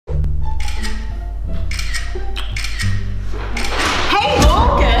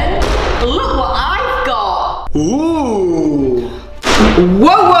Ooh! Whoa,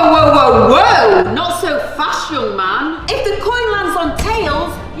 whoa, whoa, whoa, whoa! Not so fast, young man. If the coin lands on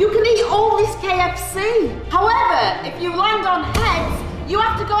tails, you can eat all this KFC. However, if you land on heads, you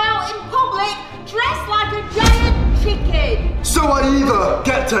have to go out in public dressed like a giant chicken. So I either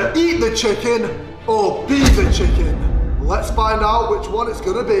get to eat the chicken or be the chicken. Let's find out which one it's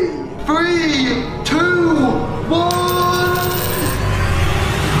gonna be. 3, 2, 1.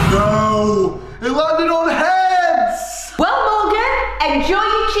 No, it landed on heads. Well, Morgan, enjoy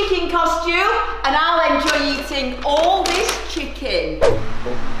your chicken costume, and I'll enjoy eating all this chicken.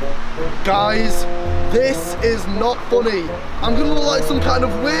 Guys, this is not funny. I'm gonna look like some kind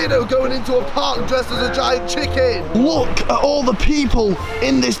of weirdo going into a park dressed as a giant chicken. Look at all the people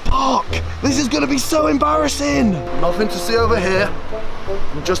in this park. This is gonna be so embarrassing. Nothing to see over here.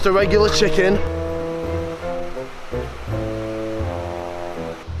 I'm just a regular chicken.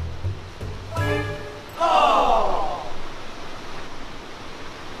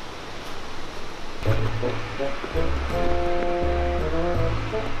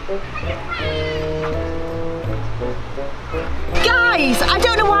 Guys, I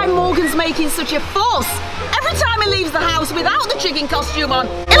don't know why Morgan's making such a fuss. Every time he leaves the house without the chicken costume on,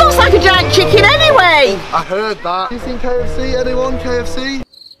 it looks like a giant chicken anyway. I heard that. You seen KFC? Anyone? KFC?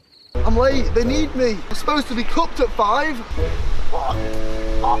 I'm late. They need me. I'm supposed to be cooked at 5.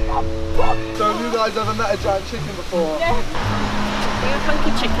 So have you guys ever met a giant chicken before? Yeah. Are you a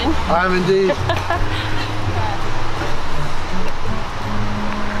funky chicken? I am indeed.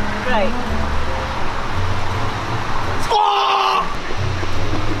 Right.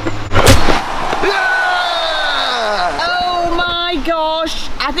 Oh my gosh,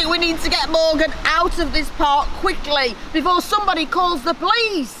 I think we need to get Morgan out of this park quickly before somebody calls the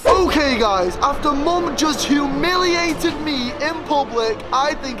police. Okay guys, after Mum just humiliated me in public,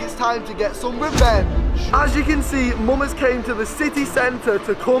 I think it's time to get some revenge. As you can see, Mum has came to the city centre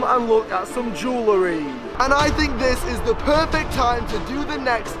to come and look at some jewellery. And I think this is the perfect time to do the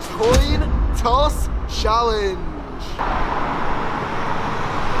next coin toss challenge.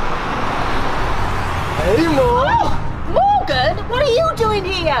 Hey Mum! Oh, Morgan, what are you doing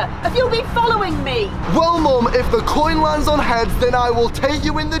here? Have you been following me? Well Mum, if the coin lands on heads, then I will take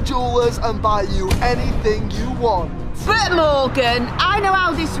you in the jewellers and buy you anything you want. But Morgan, I know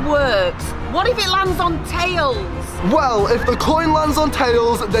how this works. What if it lands on tails? Well, if the coin lands on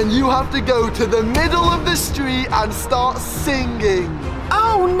tails, then you have to go to the middle of the street and start singing.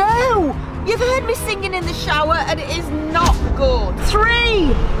 Oh no! You've heard me singing in the shower and it is not good.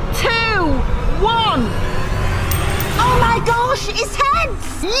 3, 2, 1. Oh my gosh, it's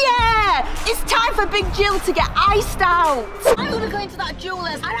heads! Yeah! It's time for Big Jill to get iced out. I'm gonna go into that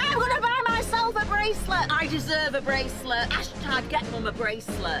jeweller's and I'm gonna buy myself a bracelet. I deserve a bracelet. Hashtag get Mum a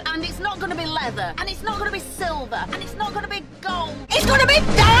bracelet. And it's not gonna be leather, and it's not gonna be silver, and it's not gonna be gold. It's gonna be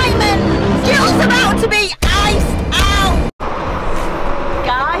diamonds! Jill's about to be iced out!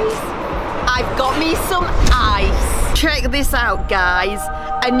 Guys, I've got me some ice. Check this out, guys.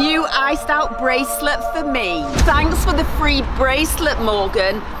 A new iced out bracelet for me. Thanks for the free bracelet,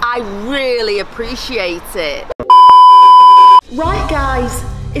 Morgan. I really appreciate it. Right, guys,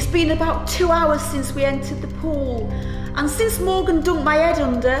 it's been about 2 hours since we entered the pool. And since Morgan dunked my head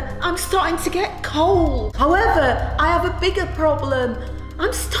under, I'm starting to get cold. However, I have a bigger problem.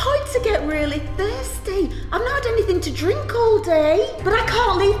 I'm starting to get really thirsty. I've not had anything to drink all day, but I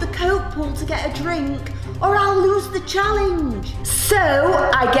can't leave the Coke pool to get a drink or I'll lose the challenge. So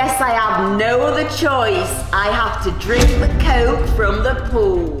I guess I have no other choice. I have to drink the Coke from the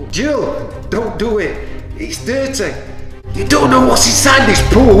pool. Jill, don't do it. It's dirty. You don't know what's inside this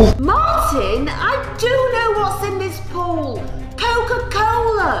pool. Martin, I do know what's in this pool.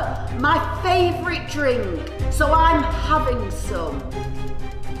 Coca-Cola, my favourite drink. So I'm having some.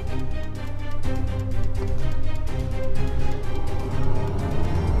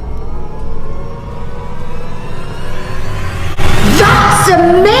 That's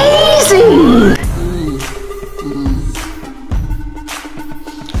amazing!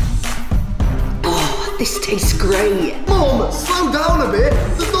 Oh, this tastes great. Mum, slow down a bit.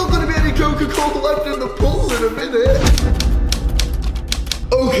 There's not going to be any Coca-Cola left in the pool in a minute.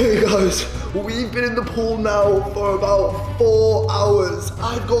 Okay guys, we've been in the pool now for about 4 hours.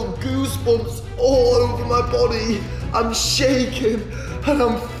 I've got goosebumps all over my body. I'm shaking and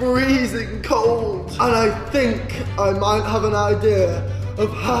I'm freezing cold. And I think I might have an idea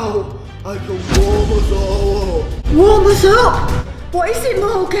of how I can warm us all up. Warm us up? What is it,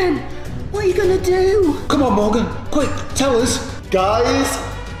 Morgan? What are you gonna do? Come on, Morgan. Quick, tell us. Guys,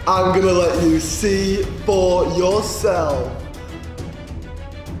 I'm gonna let you see for yourself.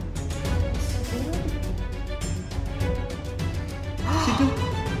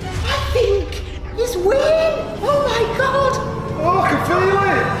 feel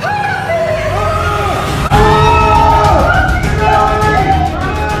it!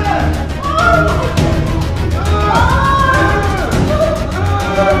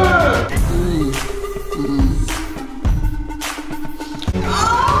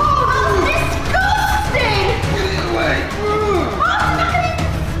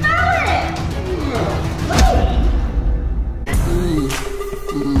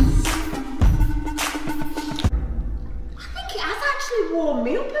 Warm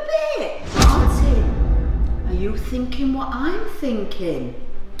me up a bit. Martin, are you thinking what I'm thinking?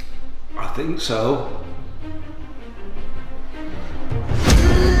 I think so.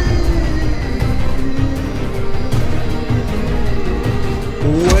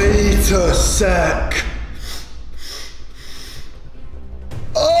 Wait a sec.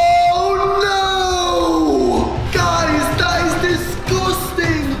 Oh no! Guys, that is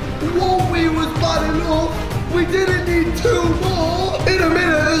disgusting. One wee was bad enough. We didn't need two more. In a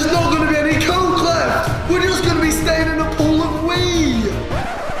minute, there's not going to be any coke left. We're just going to be staying in a pool of wee.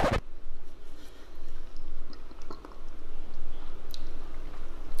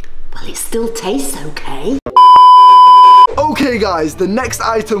 Well, it still tastes okay. Okay guys, the next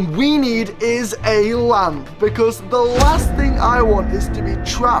item we need is a lamp, because the last thing I want is to be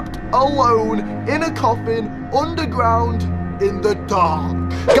trapped alone in a coffin underground in the dark.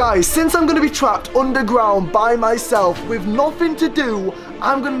 Guys, since I'm going to be trapped underground by myself with nothing to do,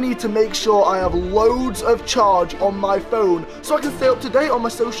 I'm going to need to make sure I have loads of charge on my phone so I can stay up to date on my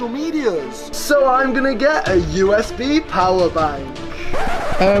social medias. So I'm going to get a USB power bank.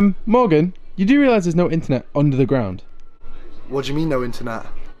 Morgan, you do realise there's no internet under the ground? What do you mean no internet?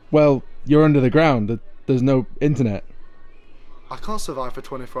 Well, you're under the ground. There's no internet. I can't survive for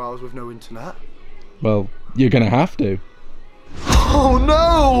 24 hours with no internet. Well, you're gonna have to. Oh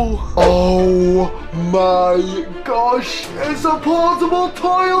no! Oh my gosh, it's a portable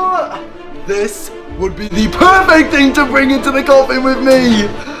toilet! This would be the perfect thing to bring into the coffin with me!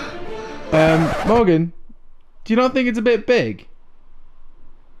 Morgan, do you not think it's a bit big?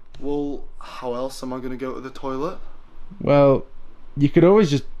 Well, how else am I going to go to the toilet? Well, you could always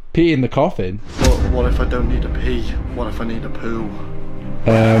just pee in the coffin. But what if I don't need to pee? What if I need to poo?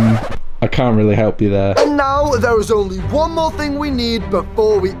 I can't really help you there. And now there is only one more thing we need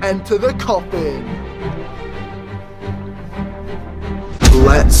before we enter the coffin.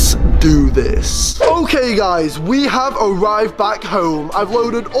 Let's do this. Okay guys, we have arrived back home. I've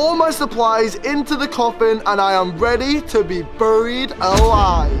loaded all my supplies into the coffin and I am ready to be buried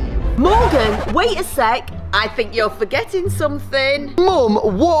alive. Morgan, wait a sec. I think you're forgetting something. Mum,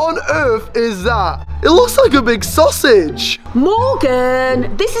 what on earth is that? It looks like a big sausage.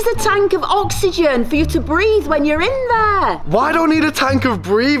 Morgan, this is a tank of oxygen for you to breathe when you're in there. Why do I need a tank of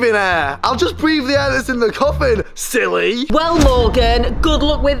breathing air? I'll just breathe the air that's in the coffin, silly. Well, Morgan, good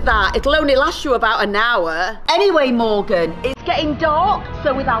luck with that. It'll only last you about an hour. Anyway, Morgan, it's getting dark,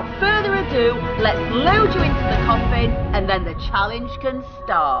 so without further ado, let's load you into the coffin and then the challenge can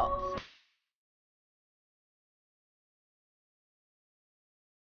start.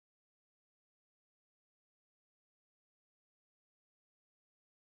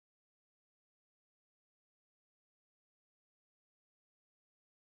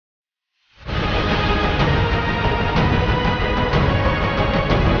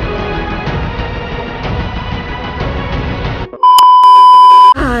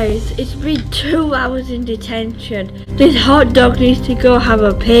 Guys, it's been 2 hours in detention. This hot dog needs to go have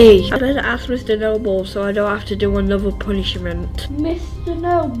a pee. I better ask Mr. Noble so I don't have to do another punishment. Mr.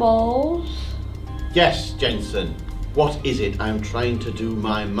 Nobles? Yes, Jensen. What is it? I'm trying to do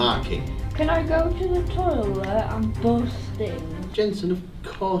my marking. Can I go to the toilet? I'm busting. Jensen, of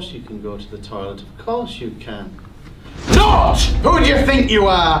course you can go to the toilet. Of course you can. Not! Who do you think you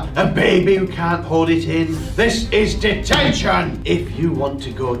are? A baby who can't hold it in? This is detention! If you want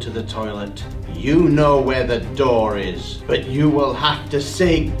to go to the toilet, you know where the door is. But you will have to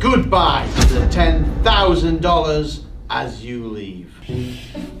say goodbye to the $10,000 as you leave.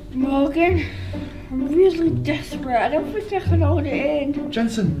 Morgan, I'm really desperate. I don't think I can hold it in.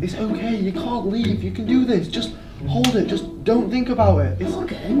 Jensen, it's okay. You can't leave. You can do this. Just hold it. Just don't think about it.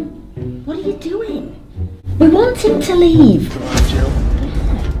 Morgan, what are you doing? We want him to leave. Come on, Jill.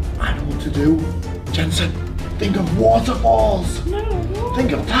 I know what to do. Jensen, think of waterfalls. No.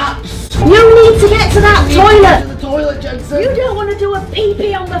 Think of taps. You need to get to that toilet. To the toilet, Jensen. You don't want to do a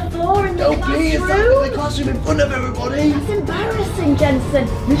pee-pee on the floor in the Don't pee yourself in the classroom. classroom in front of everybody. That's embarrassing,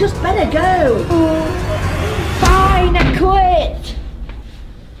 Jensen. You just better go. Fine, I quit.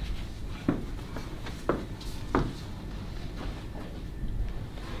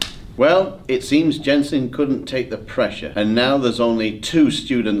 Well, it seems Jensen couldn't take the pressure, and now there's only 2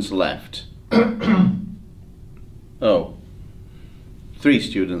 students left. Oh. 3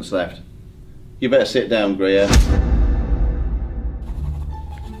 students left. You better sit down, Greer.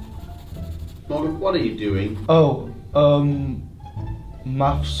 Morgan, what are you doing? Oh,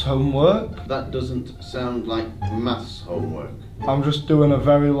 maths homework? That doesn't sound like maths homework. I'm just doing a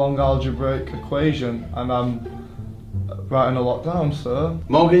very long algebraic equation and I'm writing a lot down, sir.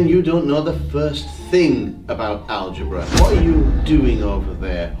 Morgan, you don't know the first thing about algebra. What are you doing over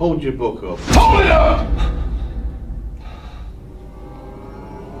there? Hold your book up. Hold it up!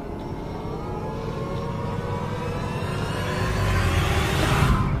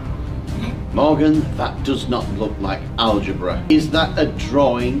 Morgan, that does not look like algebra. Is that a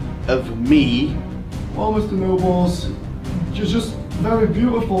drawing of me? Well, Mr. Nobles, you're just very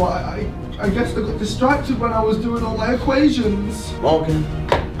beautiful. I guess I got distracted when I was doing all my equations. Morgan,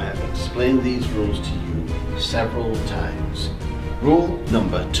 I have explained these rules to you several times. Rule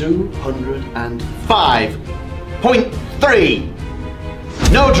number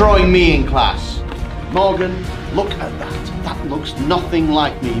 205.3. No drawing me in class. Morgan, look at that. That looks nothing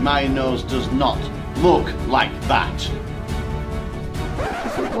like me. My nose does not look like that.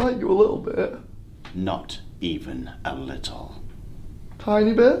 Does it like you a little bit? Not even a little.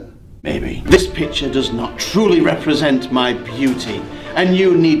 Tiny bit? Maybe. This picture does not truly represent my beauty, and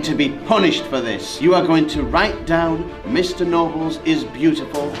you need to be punished for this. You are going to write down Mr. Nobles is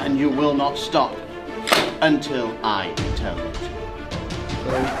beautiful, and you will not stop until I tell you to.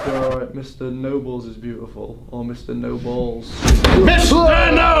 Alright, Mr. Nobles is beautiful, or Mr. No Balls.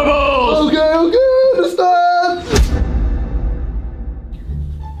 Mr. Nobles! Okay, understand!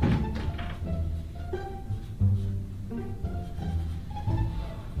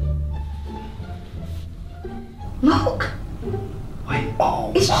 Look! Wait,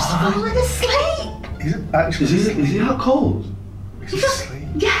 oh, He's just falling asleep! Is it actually? Is he that cold? Is he asleep?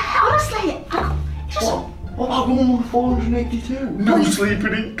 Yeah, honestly. What about room number 482? No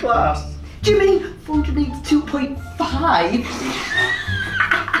sleeping in class. Do you mean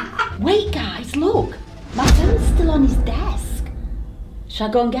 482.5? Wait, guys, look. My phone's still on his desk. Shall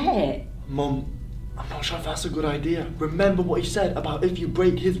I go and get it? Mum, I'm not sure if that's a good idea. Remember what he said about if you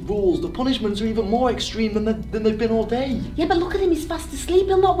break his rules, the punishments are even more extreme than they've been all day. Yeah, but look at him, he's fast asleep,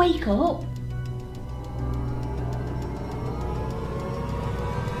 he'll not wake up.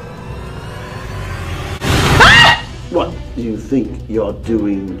 What do you think you're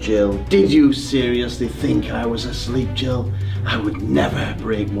doing, Jill? Did you seriously think I was asleep, Jill? I would never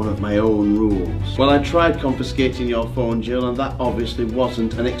break one of my own rules. Well, I tried confiscating your phone, Jill, and that obviously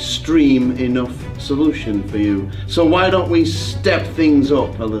wasn't an extreme enough solution for you. So why don't we step things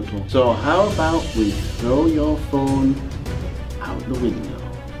up a little? So how about we throw your phone out the window?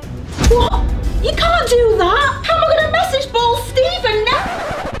 What? You can't do that! How am I going to message Bull Stephen now?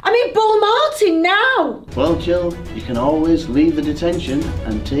 I mean Bull Martin now! Well, Jill, you can always leave the detention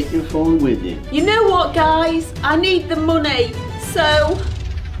and take your phone with you. You know what, guys? I need the money. So,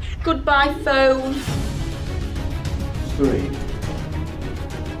 goodbye phone. 3,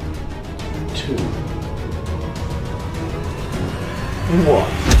 2, 1.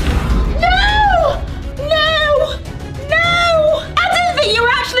 No! No! No! I didn't think you were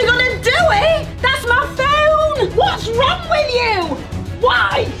actually going to do it! That's my phone! What's wrong with you?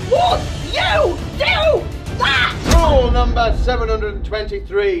 Why would you do that? Rule number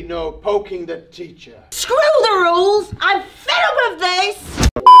 723, no poking the teacher. Screw the rules! I'm fed up of this!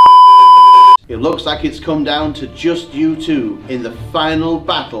 It looks like it's come down to just you two in the final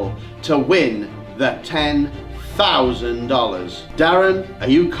battle to win the $10,000. Darren, are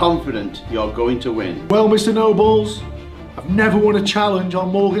you confident you're going to win? Well, Mr. Nobles, I've never won a challenge on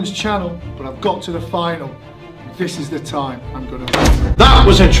Morgan's channel, but I've got to the final. This is the time I'm gonna win. That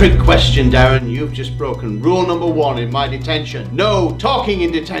was a trick question, Darren. You've just broken rule number 1 in my detention. No talking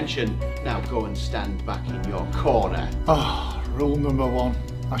in detention. Now go and stand back in your corner. Ah, rule number 1.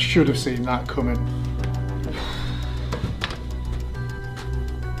 I should have seen that coming.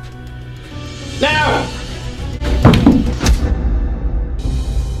 Now!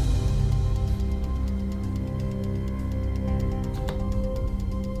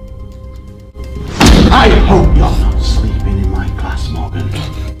 I hope you're not sleeping in my class, Morgan.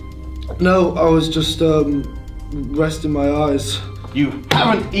 No, I was just resting my eyes. You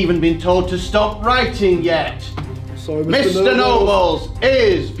haven't even been told to stop writing yet. Sorry, Mr. Nobles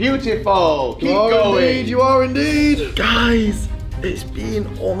is beautiful. Keep going. Indeed, you are indeed. Guys, it's been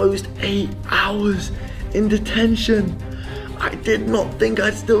almost 8 hours in detention. I did not think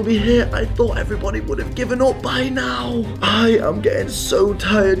I'd still be here. I thought everybody would have given up by now. I am getting so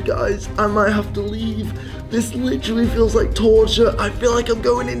tired, guys. I might have to leave. This literally feels like torture. I feel like I'm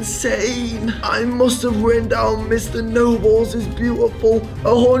going insane. I must have written down Mr. No Balls is beautiful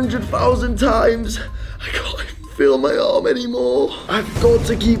 100,000 times. I can't feel my arm anymore. I've got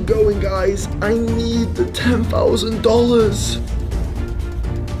to keep going, guys. I need the $10,000.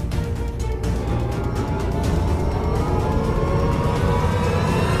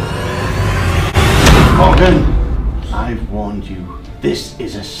 Morgan, I've warned you. This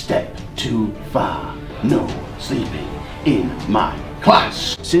is a step too far. No sleeping in my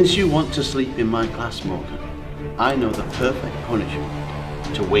class. Since you want to sleep in my class, Morgan, I know the perfect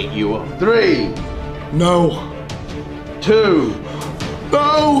punishment to wake you up. 3. No. 2.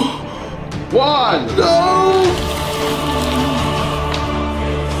 No. 1. No.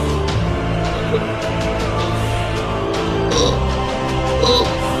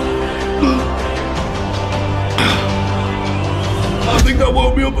 I think that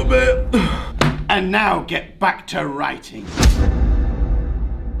woke me up a bit. And now get back to writing.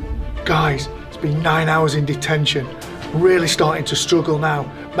 Guys, it's been 9 hours in detention. Really starting to struggle now.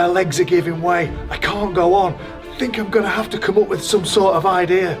 My legs are giving way. I can't go on. I think I'm gonna have to come up with some sort of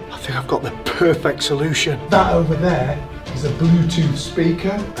idea. I think I've got the perfect solution. That over there is a Bluetooth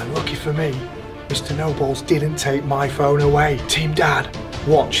speaker. And lucky for me, Mr. No Balls didn't take my phone away. Team Dad,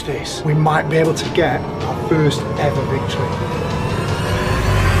 watch this. We might be able to get our first ever victory.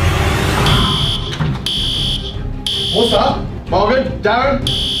 What's up? Morgan? Darren?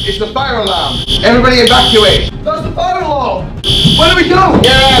 It's the fire alarm. Everybody evacuate. That's the fire alarm. Where do we go?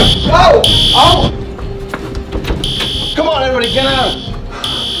 Yeah. Go. Oh. Come on, everybody, get out.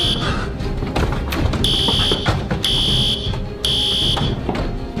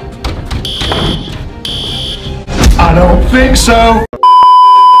 I don't think so.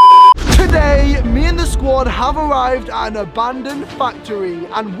 Today, me and the squad have arrived at an abandoned factory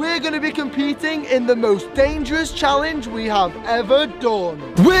and we're going to be competing in the most dangerous challenge we have ever done.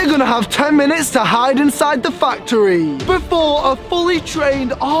 We're going to have 10 minutes to hide inside the factory before a fully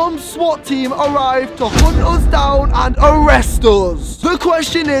trained armed SWAT team arrive to hunt us down and arrest us. The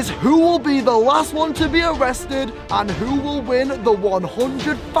question is, who will be the last one to be arrested and who will win the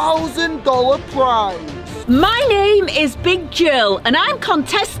 $100,000 prize? My name is Big Jill and I'm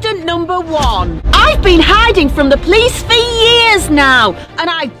contestant number 1. I've been hiding from the police for years now and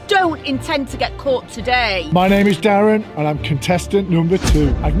I don't intend to get caught today. My name is Darren and I'm contestant number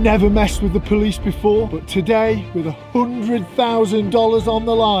 2. I've never messed with the police before, but today, with $100,000 on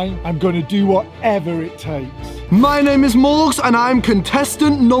the line, I'm going to do whatever it takes. My name is Morgz and I'm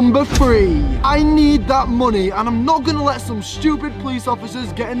contestant number 3. I need that money and I'm not going to let some stupid police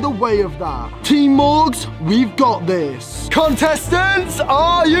officers get in the way of that. Team Morgz, we've got this. Contestants,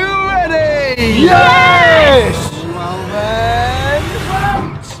 are you ready? Yes! Well then...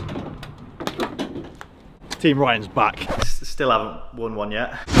 Team Ryan's back. Still haven't won one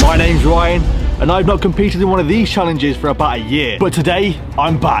yet. My name's Ryan, and I've not competed in one of these challenges for about a year. But today,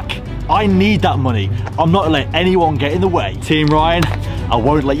 I'm back. I need that money. I'm not gonna let anyone get in the way. Team Ryan, I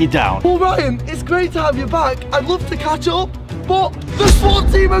won't let you down. Well, Ryan, it's great to have you back. I'd love to catch up, but the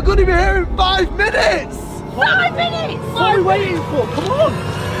SWAT team are going to be here in 5 minutes. 5 minutes! What are we waiting for? Come on!